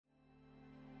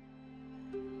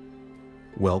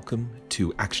Welcome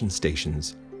to Action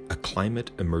Stations, a climate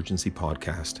emergency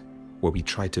podcast where we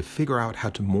try to figure out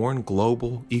how to mourn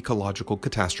global ecological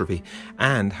catastrophe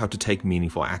and how to take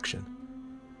meaningful action.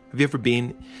 Have you ever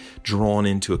been drawn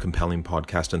into a compelling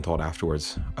podcast and thought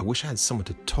afterwards, I wish I had someone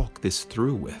to talk this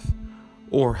through with?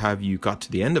 Or have you got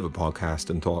to the end of a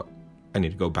podcast and thought, I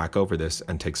need to go back over this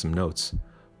and take some notes?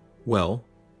 Well,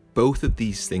 both of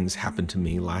these things happened to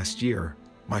me last year.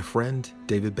 My friend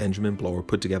David Benjamin Blower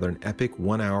put together an epic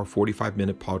 1 hour,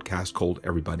 45-minute podcast called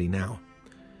Everybody Now.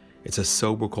 It's a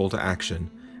sober call to action,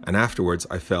 and afterwards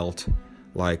I felt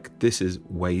like this is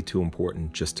way too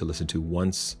important just to listen to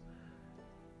once.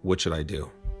 What should I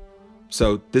do?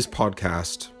 So this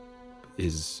podcast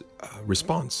is a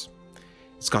response.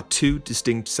 It's got two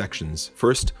distinct sections.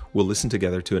 First, we'll listen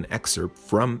together to an excerpt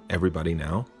from Everybody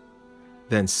Now.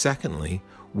 Then secondly,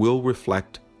 we'll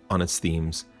reflect on its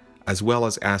themes, as well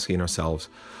as asking ourselves,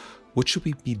 what should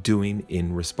we be doing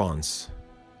in response?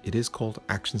 It is called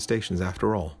Action Stations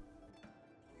after all.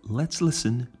 Let's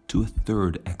listen to a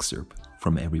third excerpt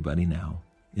from Everybody Now,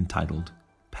 entitled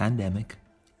Pandemic,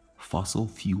 Fossil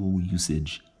Fuel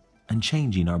Usage, and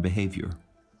Changing Our Behavior.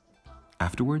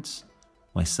 Afterwards,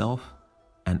 myself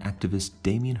and activist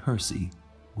Damien Hersey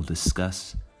will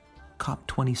discuss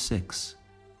COP26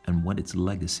 and what its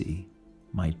legacy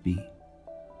might be.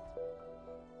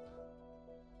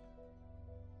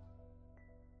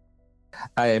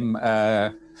 I'm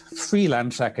a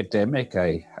freelance academic.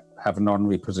 I have an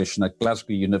honorary position at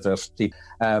Glasgow University.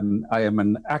 I am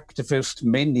an activist.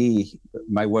 Mainly,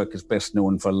 my work is best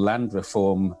known for land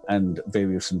reform and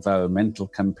various environmental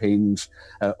campaigns,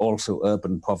 also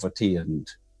urban poverty and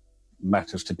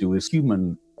matters to do with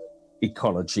human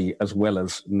ecology as well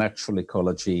as natural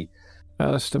ecology.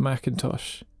 Alistair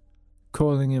McIntosh,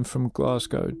 calling in from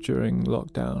Glasgow during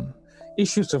lockdown.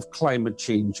 Issues of climate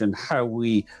change and how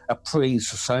we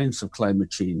appraise the science of climate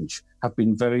change have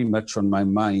been very much on my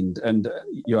mind. And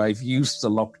I've used the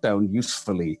lockdown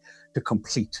usefully to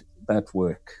complete that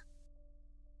work.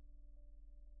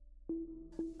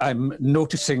 I'm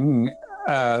noticing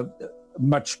a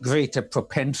much greater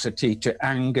propensity to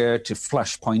anger, to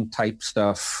flashpoint type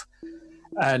stuff.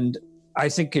 And I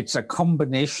think it's a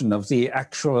combination of the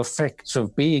actual effects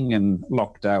of being in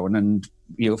lockdown and,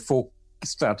 folk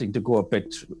starting to go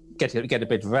get a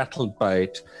bit rattled by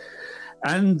it.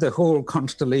 And the whole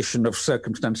constellation of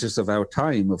circumstances of our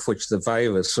time, of which the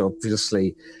virus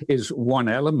obviously is one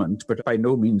element, but by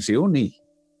no means the only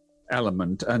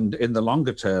element, and in the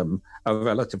longer term, a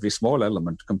relatively small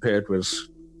element compared with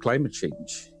climate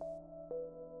change.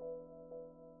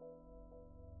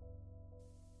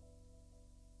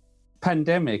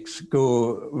 Pandemics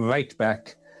go right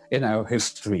back in our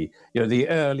history. The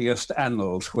earliest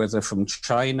annals, whether from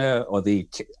China or the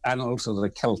annals of the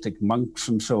Celtic monks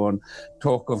and so on,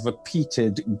 talk of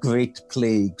repeated great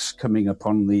plagues coming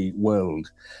upon the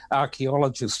world.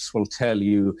 Archaeologists will tell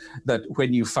you that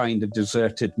when you find a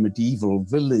deserted medieval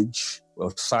village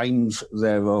or signs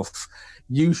thereof,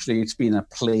 usually it's been a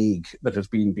plague that has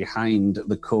been behind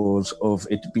the cause of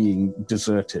it being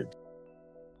deserted.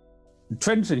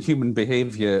 Trends in human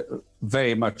behavior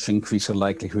very much increase the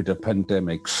likelihood of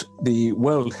pandemics. The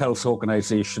World Health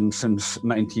Organization since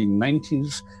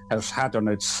 1990s has had on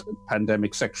its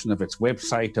pandemic section of its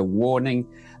website a warning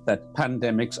that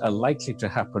pandemics are likely to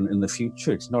happen in the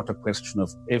future. It's not a question of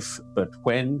if, but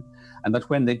when, and that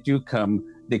when they do come,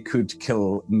 they could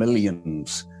kill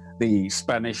millions. The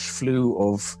Spanish flu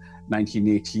of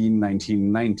 1918,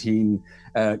 1919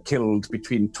 killed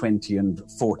between 20 and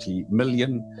 40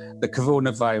 million. The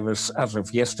coronavirus, as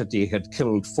of yesterday, had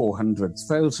killed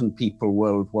 400,000 people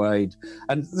worldwide.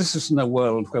 And this is in a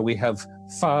world where we have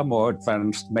far more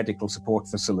advanced medical support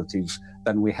facilities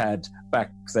than we had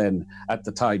back then at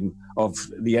the time of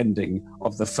the ending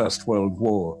of the First World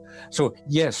War. So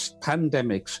yes,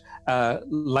 pandemics are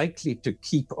likely to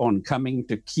keep on coming,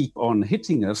 to keep on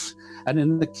hitting us. And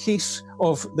in the case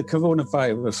of the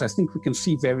coronavirus, I think we can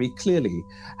see very clearly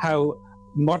how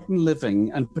modern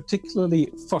living, and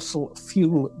particularly fossil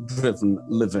fuel-driven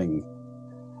living,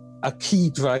 are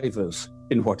key drivers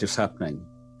in what is happening.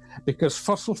 Because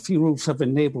fossil fuels have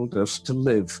enabled us to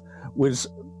live with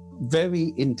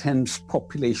very intense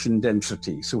population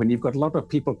density. So when you've got a lot of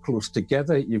people close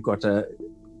together, you've got a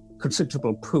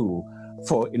considerable pool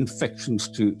for infections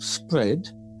to spread,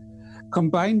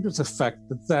 combined with the fact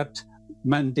that that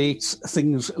mandates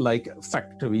things like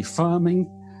factory farming,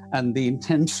 and the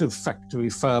intensive factory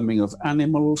farming of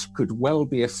animals could well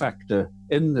be a factor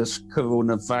in this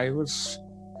coronavirus.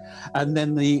 And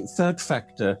then the third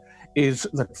factor is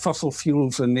that fossil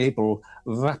fuels enable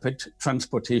rapid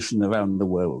transportation around the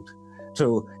world.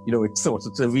 So, it's thought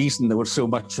that the reason there was so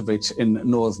much of it in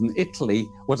northern Italy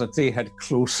was that they had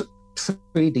close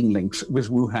trading links with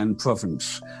Wuhan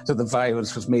province. So the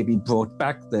virus was maybe brought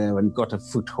back there and got a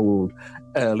foothold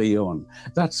early on.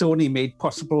 That's only made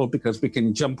possible because we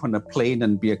can jump on a plane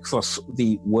and be across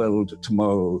the world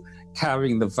tomorrow,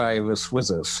 carrying the virus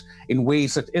with us in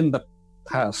ways that in the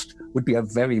past would be a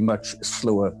very much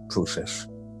slower process.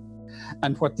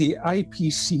 And what the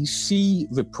IPCC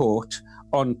report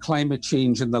on climate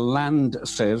change in the land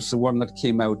says, the one that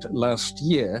came out last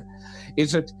year,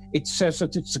 is that it says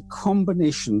that it's a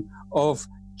combination of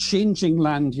changing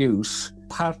land use,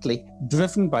 partly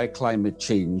driven by climate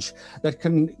change, that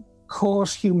can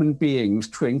cause human beings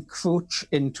to encroach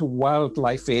into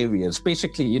wildlife areas.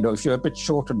 Basically, if you're a bit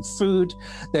short on food,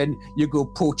 then you go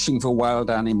poaching for wild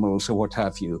animals or what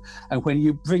have you. And when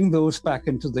you bring those back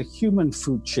into the human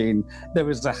food chain, there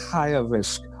is a higher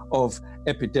risk of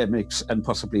epidemics and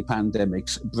possibly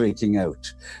pandemics breaking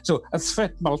out. So a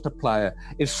threat multiplier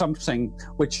is something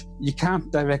which you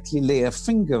can't directly lay a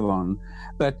finger on,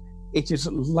 but it is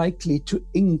likely to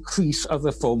increase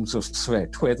other forms of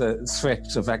threat, whether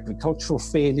threats of agricultural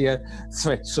failure,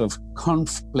 threats of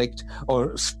conflict,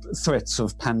 or threats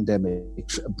of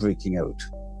pandemics breaking out.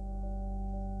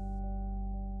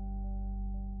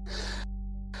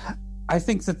 I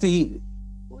think that the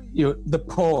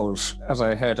pause, as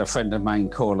I heard a friend of mine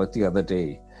call it the other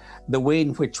day, the way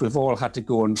in which we've all had to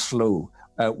go on slow,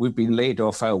 we've been laid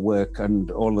off our work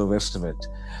and all the rest of it.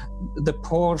 The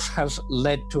pause has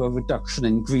led to a reduction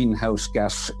in greenhouse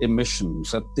gas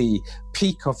emissions. At the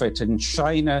peak of it in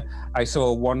China, I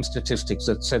saw one statistics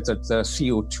that said that the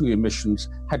CO2 emissions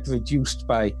had reduced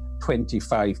by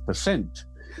 25%.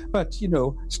 But,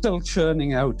 still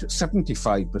churning out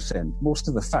 75%. Most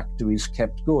of the factories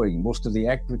kept going. Most of the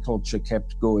agriculture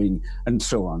kept going, and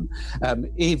so on.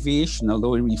 Aviation,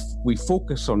 although we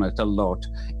focus on it a lot,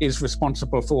 is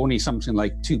responsible for only something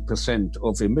like 2%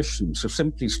 of emissions. So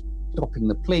simply stopping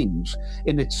the planes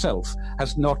in itself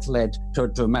has not led to a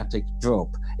dramatic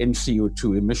drop in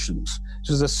CO2 emissions.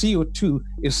 So the CO2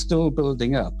 is still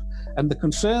building up. And the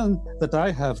concern that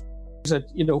I have that,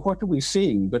 what are we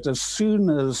seeing? But as soon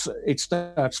as it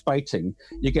starts biting,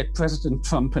 you get President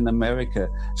Trump in America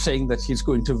saying that he's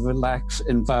going to relax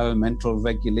environmental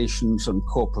regulations on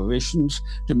corporations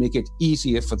to make it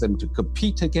easier for them to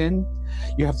compete again.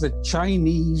 You have the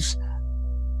Chinese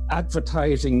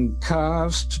advertising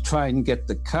cars to try and get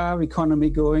the car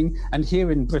economy going. And here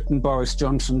in Britain, Boris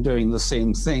Johnson doing the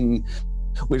same thing,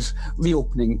 with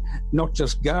reopening not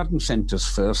just garden centres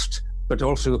first, but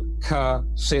also car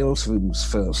sales rooms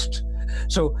first.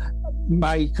 So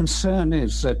my concern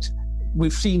is that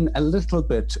we've seen a little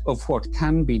bit of what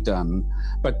can be done,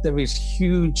 but there is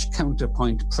huge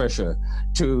counterpoint pressure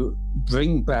to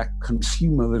bring back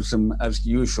consumerism as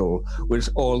usual with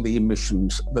all the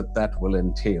emissions that will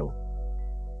entail.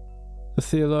 The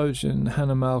theologian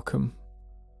Hannah Malcolm,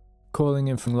 calling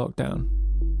in from lockdown.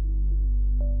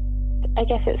 I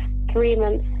guess it's 3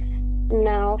 months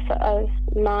now for us.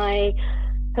 My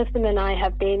husband and I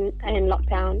have been in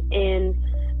lockdown in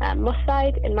Moss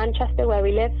Side in Manchester, where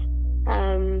we live,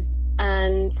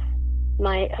 and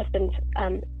my husband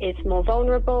is more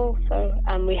vulnerable, so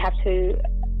we have to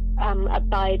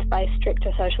abide by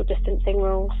stricter social distancing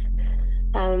rules.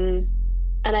 And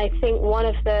I think one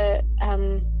of the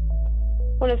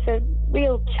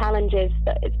real challenges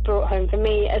that it's brought home for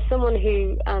me, as someone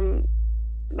who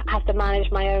have to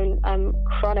manage my own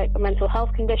chronic mental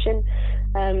health condition,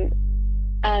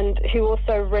 and who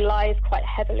also relies quite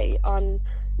heavily on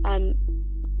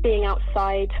being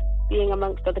outside, being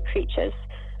amongst other creatures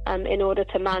in order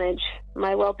to manage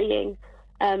my well-being,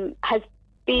 has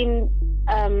been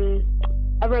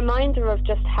a reminder of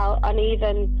just how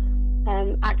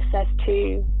uneven access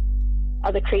to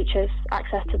other creatures,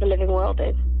 access to the living world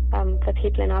is for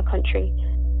people in our country.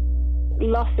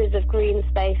 Losses of green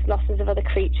space, losses of other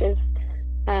creatures,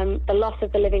 the loss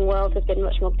of the living world has been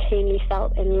much more keenly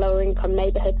felt in lower income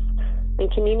neighbourhoods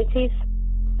and communities,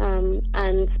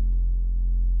 and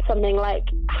something like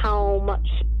how much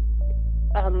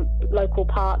local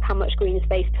park, how much green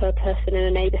space per person in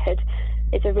a neighbourhood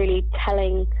is a really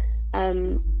telling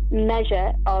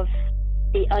measure of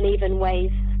the uneven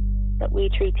ways that we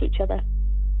treat each other.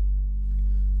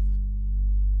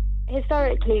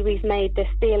 Historically, we've made this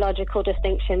theological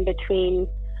distinction between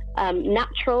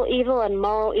natural evil and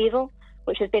moral evil,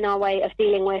 which has been our way of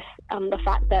dealing with the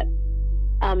fact that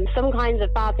some kinds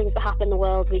of bad things that happen in the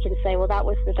world, we can say, well, that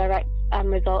was the direct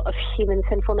result of human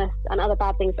sinfulness, and other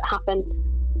bad things that happen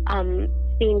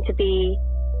seem to be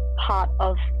part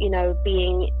of,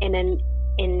 being in an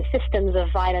in systems of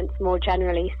violence more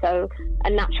generally. So a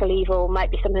natural evil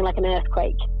might be something like an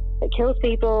earthquake that kills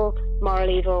people. Moral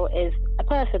evil is a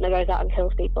person that goes out and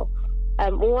kills people.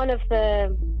 One of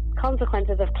the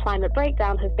consequences of climate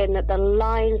breakdown has been that the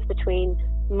lines between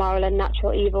moral and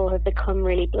natural evil have become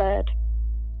really blurred.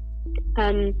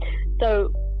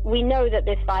 So we know that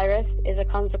this virus is a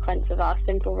consequence of our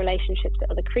sinful relationships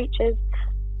to other creatures.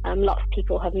 Lots of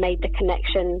people have made the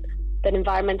connection that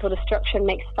environmental destruction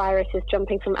makes viruses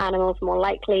jumping from animals more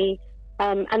likely.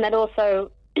 And that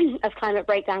also, as climate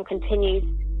breakdown continues,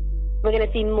 we're going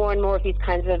to see more and more of these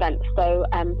kinds of events. So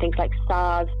things like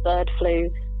SARS, bird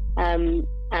flu,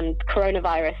 and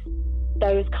coronavirus,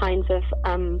 those kinds of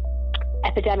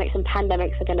epidemics and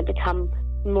pandemics are going to become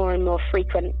more and more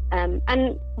frequent.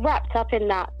 And wrapped up in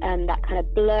that kind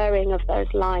of blurring of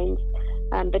those lines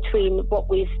between what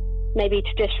we've maybe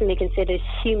traditionally considered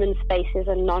human spaces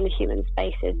and non-human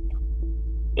spaces,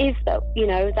 is that,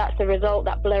 that's the result,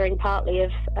 that blurring partly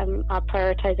of our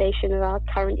prioritization of our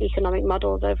current economic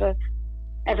models over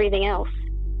everything else.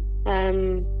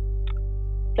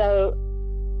 So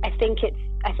I think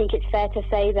it's fair to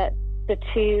say that the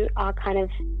two are kind of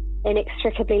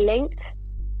inextricably linked.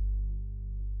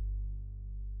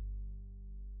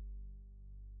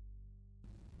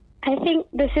 I think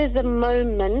this is a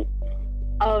moment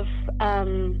of,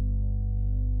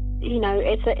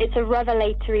 it's a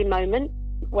revelatory moment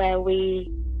where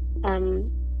we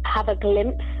have a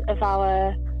glimpse of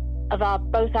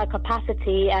both our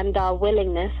capacity and our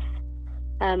willingness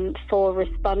for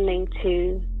responding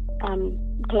to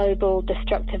global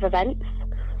destructive events.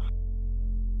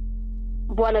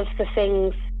 One of the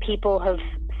things people have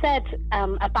said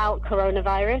about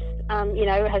coronavirus,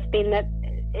 has been that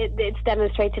it's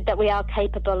demonstrated that we are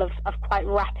capable of quite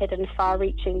rapid and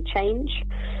far-reaching change.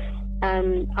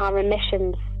 Our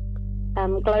emissions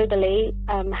globally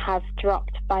have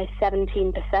dropped by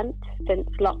 17% since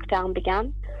lockdown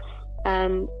began.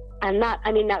 And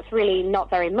that's really not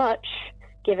very much,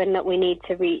 given that we need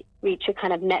to reach a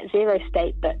kind of net zero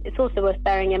state. But it's also worth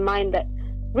bearing in mind that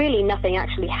really nothing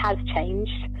actually has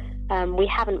changed. We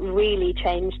haven't really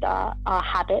changed our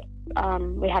habits.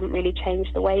 We haven't really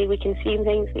changed the way we consume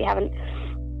things. We haven't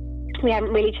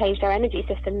really changed our energy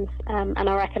systems, and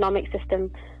our economic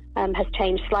system has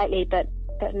changed slightly, but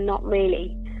not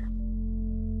really.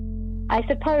 I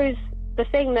suppose the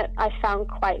thing that I found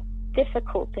quite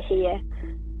difficult to hear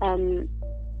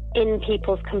in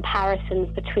people's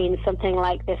comparisons between something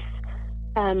like this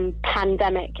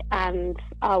pandemic and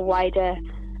our wider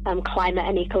climate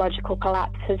and ecological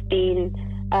collapse has been,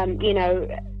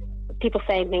 people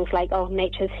saying things like, oh,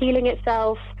 nature's healing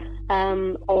itself,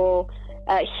 or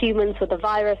humans with the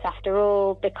virus after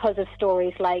all, because of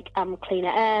stories like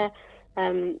cleaner air,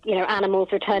 animals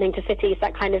returning to cities,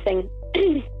 that kind of thing.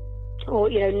 Or,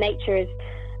 nature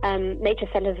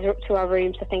sent us to our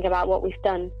rooms to think about what we've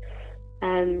done.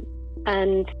 And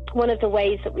one of the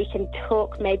ways that we can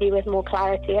talk maybe with more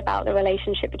clarity about the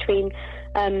relationship between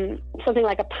something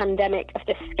like a pandemic of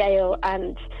this scale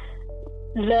and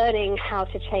learning how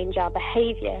to change our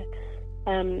behavior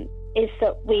is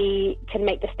that we can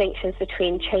make distinctions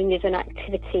between changes in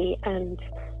activity and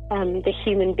the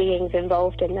human beings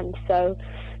involved in them. So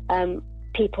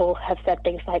people have said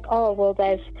things like, oh, well,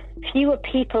 there's fewer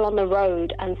people on the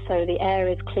road and so the air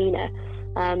is cleaner.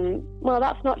 Well,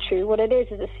 that's not true. What it is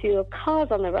there's fewer cars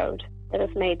on the road that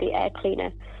have made the air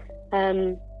cleaner.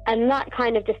 And that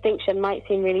kind of distinction might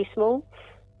seem really small,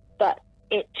 but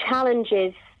it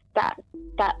challenges that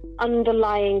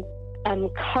underlying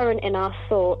current in our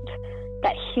thought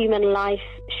that human life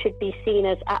should be seen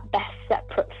as at best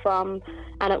separate from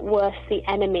and at worst the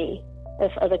enemy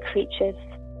of other creatures.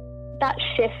 That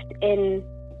shift in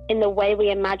the way we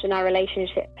imagine our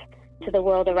relationship to the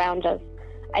world around us,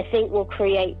 I think, will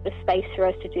create the space for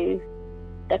us to do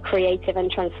the creative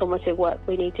and transformative work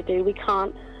we need to do. We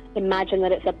can't imagine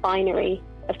that it's a binary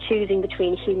of choosing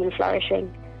between human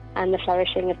flourishing and the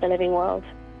flourishing of the living world.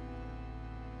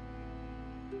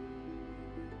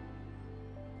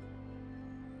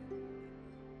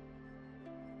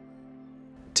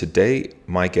 Today,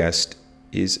 my guest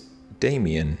is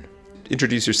Damien.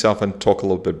 Introduce yourself and talk a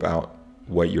little bit about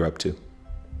what you're up to.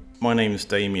 My name is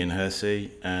Damien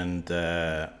Hersey, and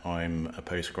I'm a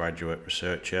postgraduate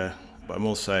researcher, but I'm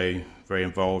also very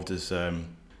involved as an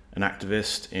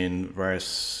activist in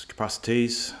various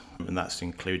capacities, and that's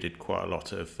included quite a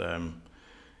lot of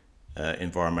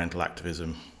environmental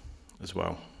activism as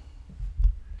well.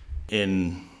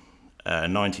 In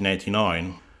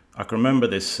 1989, I can remember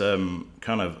this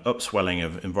kind of upswelling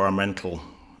of environmental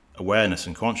awareness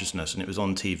and consciousness, and it was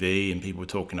on TV and people were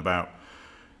talking about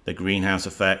the greenhouse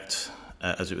effect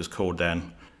as it was called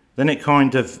then. Then it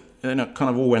kind of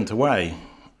all went away.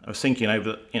 I was thinking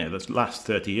over the last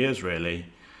 30 years really.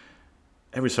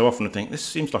 Every so often I think this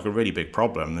seems like a really big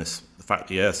problem. The fact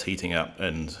the Earth's heating up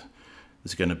and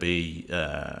there's going to be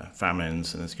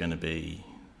famines and there's going to be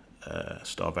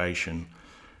starvation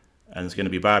and there's going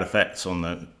to be bad effects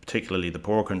on particularly the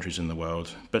poorer countries in the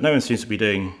world. But no one seems to be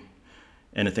doing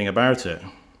anything about it.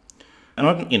 And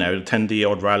I'd attend the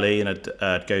odd rally and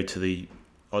I'd go to the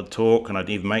odd talk, and I'd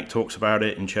even make talks about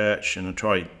it in church, and I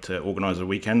tried to organise a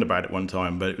weekend about it one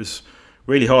time, but it was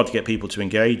really hard to get people to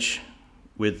engage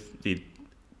with the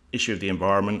issue of the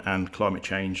environment and climate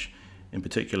change in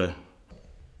particular.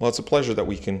 Well, it's a pleasure that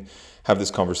we can have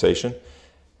this conversation.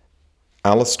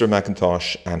 Alistair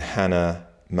McIntosh and Hannah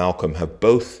Malcolm have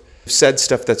both said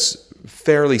stuff that's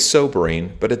fairly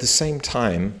sobering, but at the same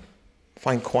time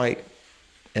find quite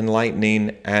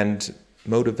enlightening and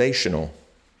motivational.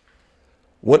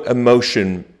 What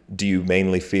emotion do you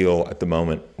mainly feel at the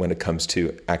moment when it comes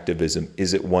to activism?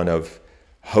 Is it one of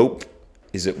hope?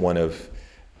 Is it one of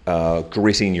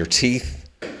gritting your teeth?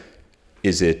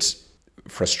 Is it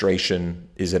frustration?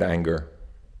 Is it anger?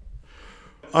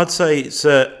 I'd say it's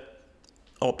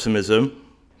optimism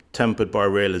tempered by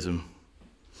realism.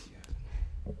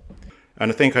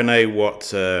 And I think I know what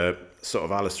sort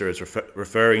of Alistair is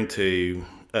referring to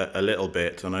a little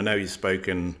bit, and I know he's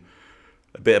spoken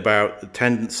a bit about the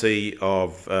tendency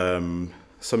of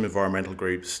some environmental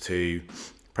groups to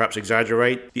perhaps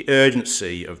exaggerate the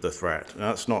urgency of the threat. And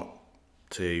that's not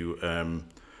to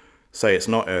say it's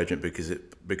not urgent because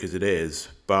it is,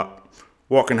 but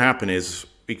what can happen is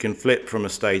we can flip from a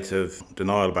state of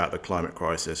denial about the climate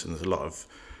crisis, and there's a lot of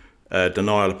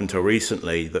denial up until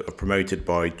recently that were promoted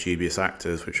by dubious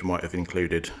actors, which might have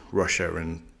included Russia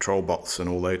and troll bots and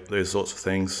all those sorts of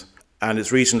things. And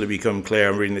it's recently become clear,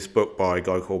 I'm reading this book by a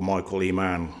guy called Michael E.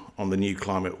 Mann on the new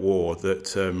climate war,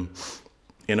 that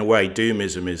in a way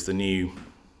doomism is the new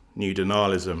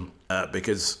denialism,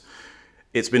 because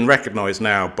it's been recognised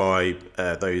now by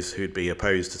those who'd be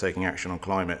opposed to taking action on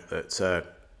climate that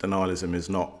denialism is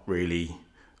not really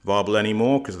viable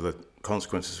anymore because of the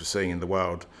consequences we're seeing in the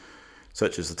world,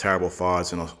 such as the terrible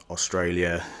fires in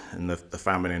Australia and the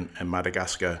famine in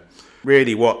Madagascar.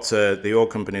 Really what the oil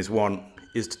companies want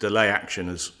is to delay action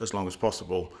as long as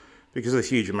possible because of the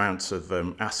huge amounts of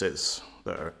assets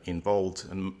that are involved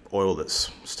and oil that's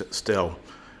still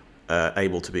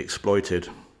able to be exploited.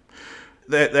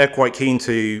 They're quite keen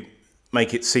to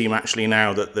make it seem actually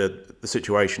now that the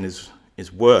situation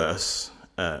is worse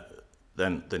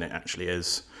than it actually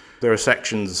is. There are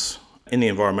sections in the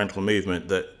environmental movement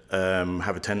that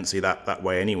have a tendency that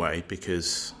way anyway,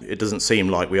 because it doesn't seem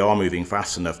like we are moving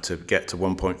fast enough to get to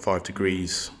 1.5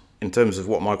 degrees. In terms of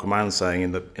what Michael Mann's saying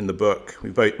in the book,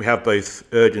 we have both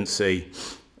urgency,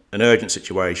 an urgent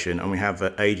situation, and we have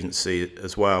agency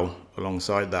as well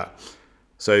alongside that.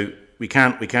 So we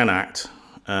can act,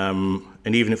 and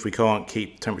even if we can't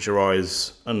keep temperature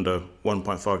rise under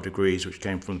 1.5 degrees, which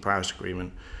came from the Paris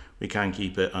Agreement, we can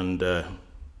keep it under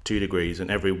 2 degrees, and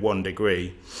every 1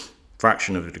 degree,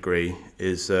 fraction of a degree,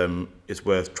 is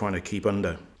worth trying to keep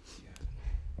under.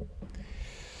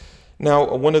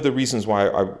 Now, one of the reasons why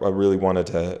I really wanted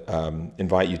to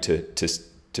invite you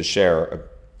to share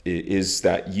is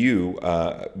that you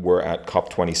were at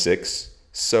COP26.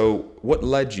 So what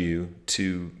led you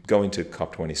to going to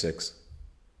COP26?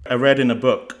 I read in a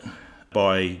book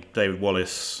by David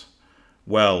Wallace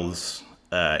Wells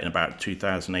in about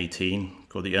 2018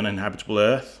 called The Uninhabitable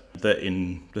Earth, that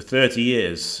in the 30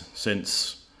 years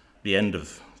since the end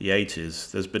of the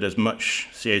 80s, there's been as much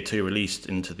CO2 released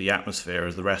into the atmosphere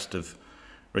as the rest of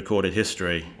recorded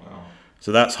history. Wow.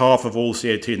 So that's half of all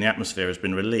CO2 in the atmosphere has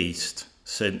been released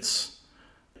since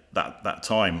that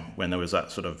time when there was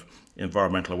that sort of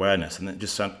environmental awareness, and it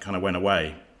just kind of went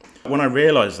away. When I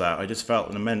realised that, I just felt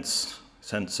an immense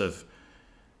sense of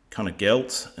kind of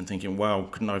guilt and thinking, wow,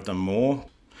 couldn't I have done more?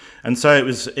 And so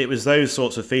it was those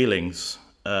sorts of feelings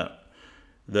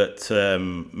that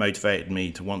motivated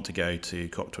me to want to go to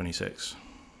COP26.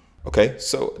 Okay,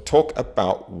 so talk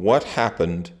about what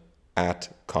happened at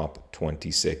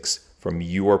COP26 from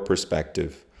your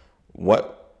perspective.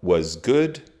 What was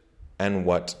good and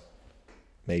what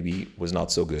maybe was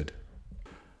not so good?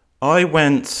 I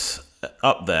went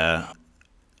up there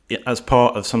as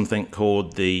part of something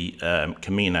called the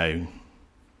Camino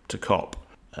to COP.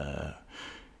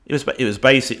 It was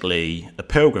basically a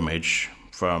pilgrimage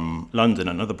from London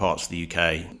and other parts of the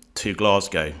UK to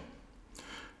Glasgow.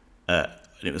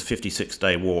 It was a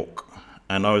 56-day walk.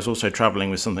 And I was also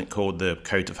travelling with something called the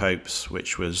Coat of Hopes,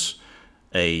 which was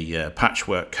a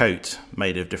patchwork coat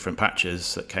made of different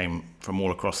patches that came from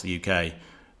all across the UK.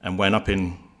 And when up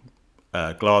in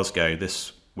Glasgow,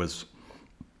 this was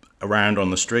around on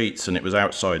the streets, and it was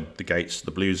outside the gates of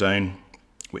the Blue Zone,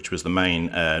 which was the main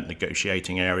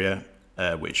negotiating area,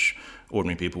 which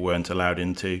ordinary people weren't allowed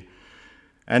into.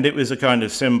 And it was a kind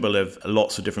of symbol of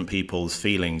lots of different people's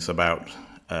feelings about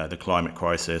the climate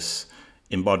crisis,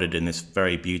 embodied in this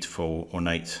very beautiful,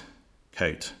 ornate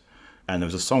coat. And there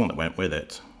was a song that went with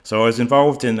it. So I was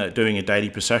involved in doing a daily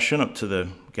procession up to the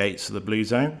gates of the Blue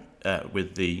Zone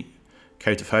with the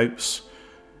Coat of Hopes.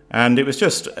 And it was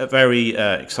just very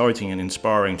exciting and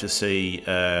inspiring to see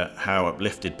how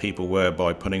uplifted people were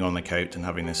by putting on the coat and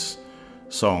having this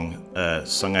song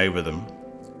sung over them.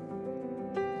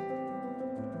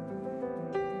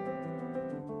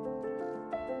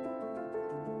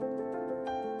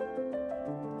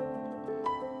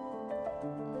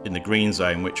 In the green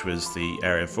zone, which was the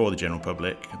area for the general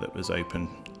public that was open,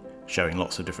 showing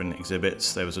lots of different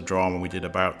exhibits, there was a drama we did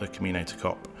about the Camino to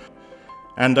COP.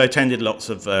 And I attended lots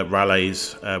of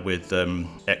rallies with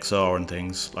XR and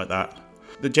things like that.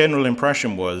 The general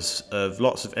impression was of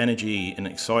lots of energy and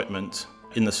excitement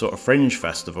in the sort of fringe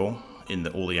festival, in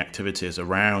all the activities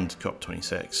around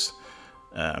COP26.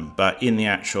 But in the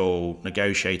actual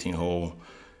negotiating hall,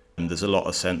 there's a lot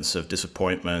of sense of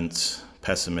disappointment,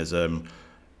 pessimism.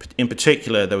 In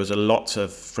particular, there was a lot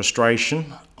of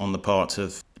frustration on the part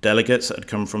of delegates that had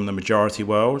come from the majority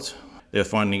world. They were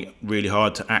finding it really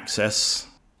hard to access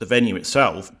the venue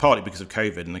itself, partly because of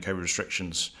COVID, and the COVID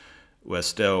restrictions were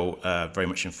still very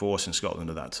much in force in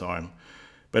Scotland at that time.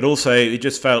 But also, it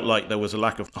just felt like there was a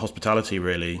lack of hospitality,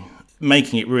 really,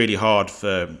 making it really hard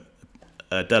for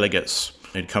delegates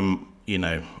who'd come,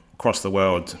 across the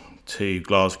world to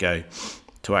Glasgow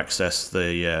to access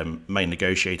the main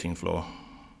negotiating floor.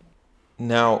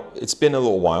 Now, it's been a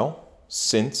little while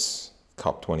since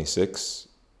COP26,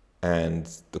 and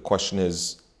the question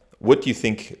is, what do you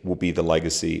think will be the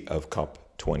legacy of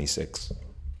COP26?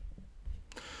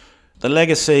 The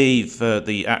legacy for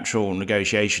the actual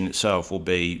negotiation itself will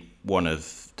be one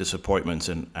of disappointment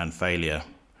and failure.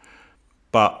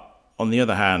 But on the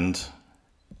other hand,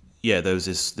 there was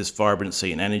this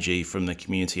vibrancy and energy from the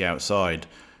community outside,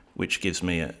 which gives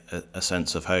me a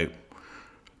sense of hope.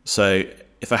 So,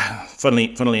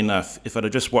 funnily enough, if I'd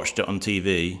have just watched it on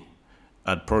TV,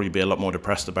 I'd probably be a lot more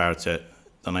depressed about it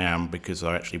than I am, because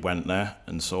I actually went there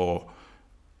and saw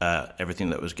everything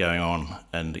that was going on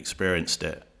and experienced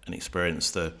it, and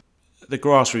experienced the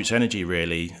grassroots energy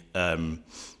really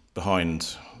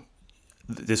behind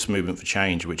this movement for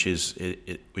change, which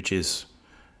is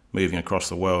moving across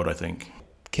the world, I think.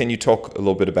 Can you talk a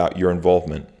little bit about your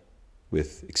involvement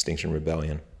with Extinction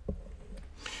Rebellion?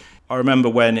 I remember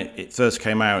when it first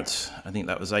came out, I think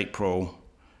that was April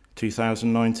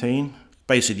 2019.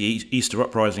 Basically, the Easter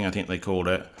Uprising, I think they called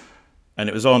it. And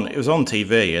it was on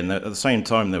TV, and at the same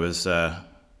time there was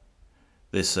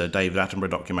this David Attenborough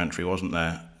documentary, wasn't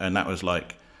there? And that was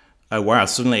like, oh wow,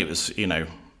 suddenly it was,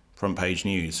 front page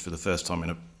news for the first time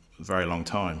in a very long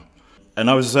time. And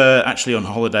I was actually on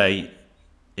holiday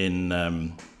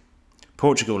in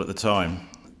Portugal at the time,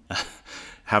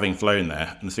 having flown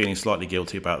there, and feeling slightly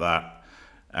guilty about that.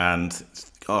 And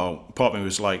part of me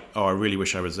was like, I really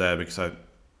wish I was there, because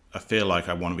I feel like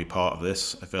I want to be part of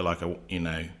this. I feel like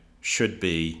I should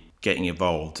be getting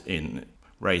involved in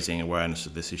raising awareness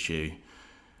of this issue.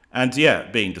 And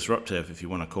being disruptive, if you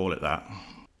want to call it that.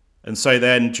 And so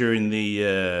then during the,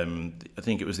 I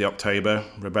think it was the October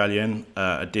rebellion,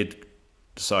 I did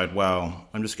decide, well,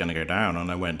 I'm just going to go down. And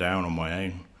I went down on my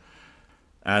own.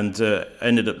 And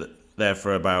ended up there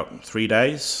for about 3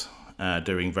 days,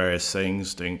 doing various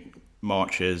things, doing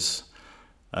marches.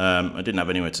 I didn't have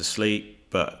anywhere to sleep,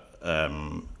 but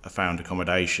I found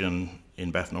accommodation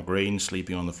in Bethnal Green,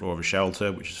 sleeping on the floor of a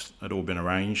shelter, which had all been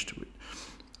arranged.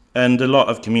 And a lot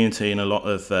of community and a lot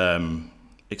of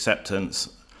acceptance,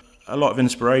 a lot of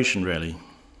inspiration, really.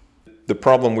 The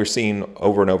problem we're seeing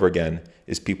over and over again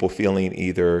is people feeling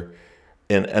either,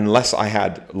 unless I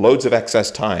had loads of excess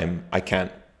time, I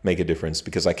can't make a difference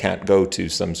because I can't go to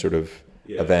some sort of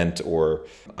event, or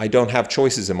I don't have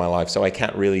choices in my life, so I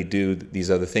can't really do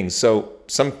these other things. So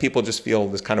some people just feel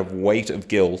this kind of weight of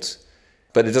guilt,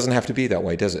 but it doesn't have to be that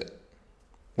way, does it?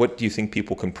 What do you think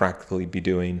people can practically be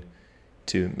doing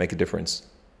to make a difference?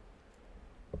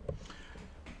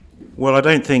 Well, I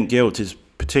don't think guilt is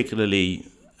particularly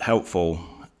helpful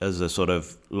as a sort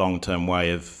of long-term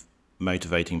way of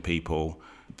motivating people.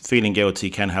 Feeling guilty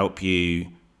can help you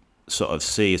sort of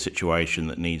see a situation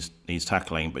that needs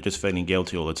tackling, but just feeling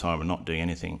guilty all the time and not doing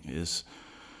anything is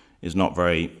not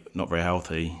very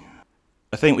healthy.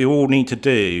 I think we all need to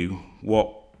do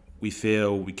what we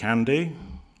feel we can do,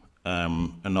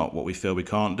 and not what we feel we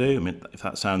can't do. I mean, if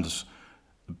that sounds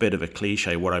a bit of a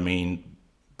cliche, what I mean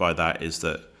by that is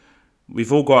that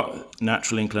we've all got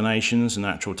natural inclinations and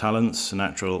natural talents and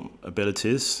natural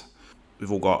abilities.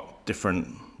 We've all got different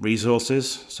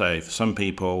resources. So for some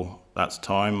people, that's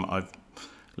time. I'm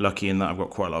lucky in that I've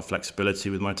got quite a lot of flexibility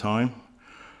with my time.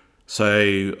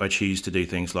 So I choose to do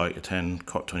things like attend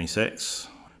COP26.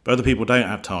 But other people don't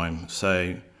have time.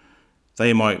 So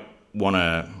they might want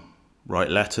to write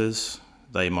letters.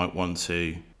 They might want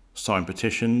to sign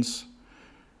petitions.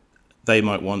 They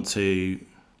might want to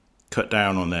cut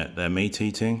down on their meat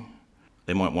eating.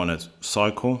 They might want to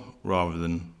cycle rather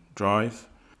than drive.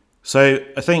 So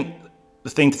I think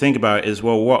the thing to think about is,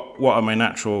 well, what are my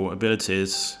natural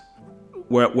abilities?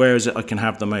 Where is it I can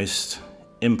have the most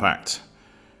impact?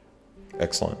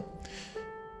 Excellent.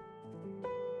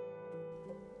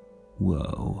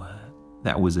 Whoa,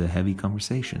 that was a heavy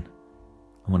conversation.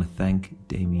 I want to thank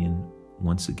Damien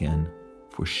once again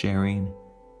for sharing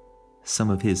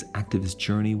some of his activist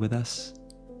journey with us,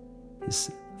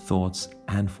 his thoughts,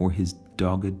 and for his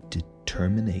dogged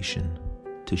determination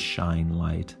to shine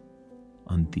light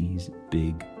on these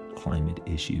big climate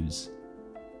issues.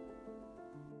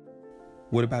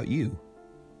 What about you?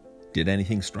 Did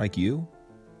anything strike you?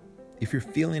 If you're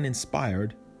feeling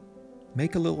inspired,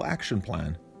 make a little action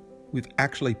plan. We've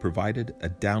actually provided a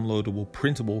downloadable,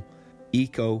 printable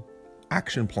eco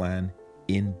action plan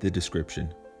in the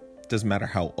description. Doesn't matter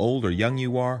how old or young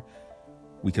you are,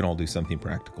 we can all do something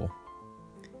practical.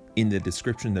 In the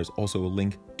description, there's also a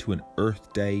link to an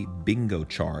Earth Day bingo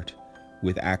chart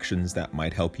with actions that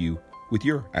might help you with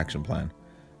your action plan.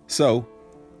 So,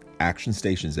 action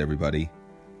stations, everybody.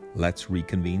 Let's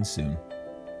reconvene soon.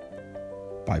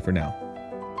 Bye for now.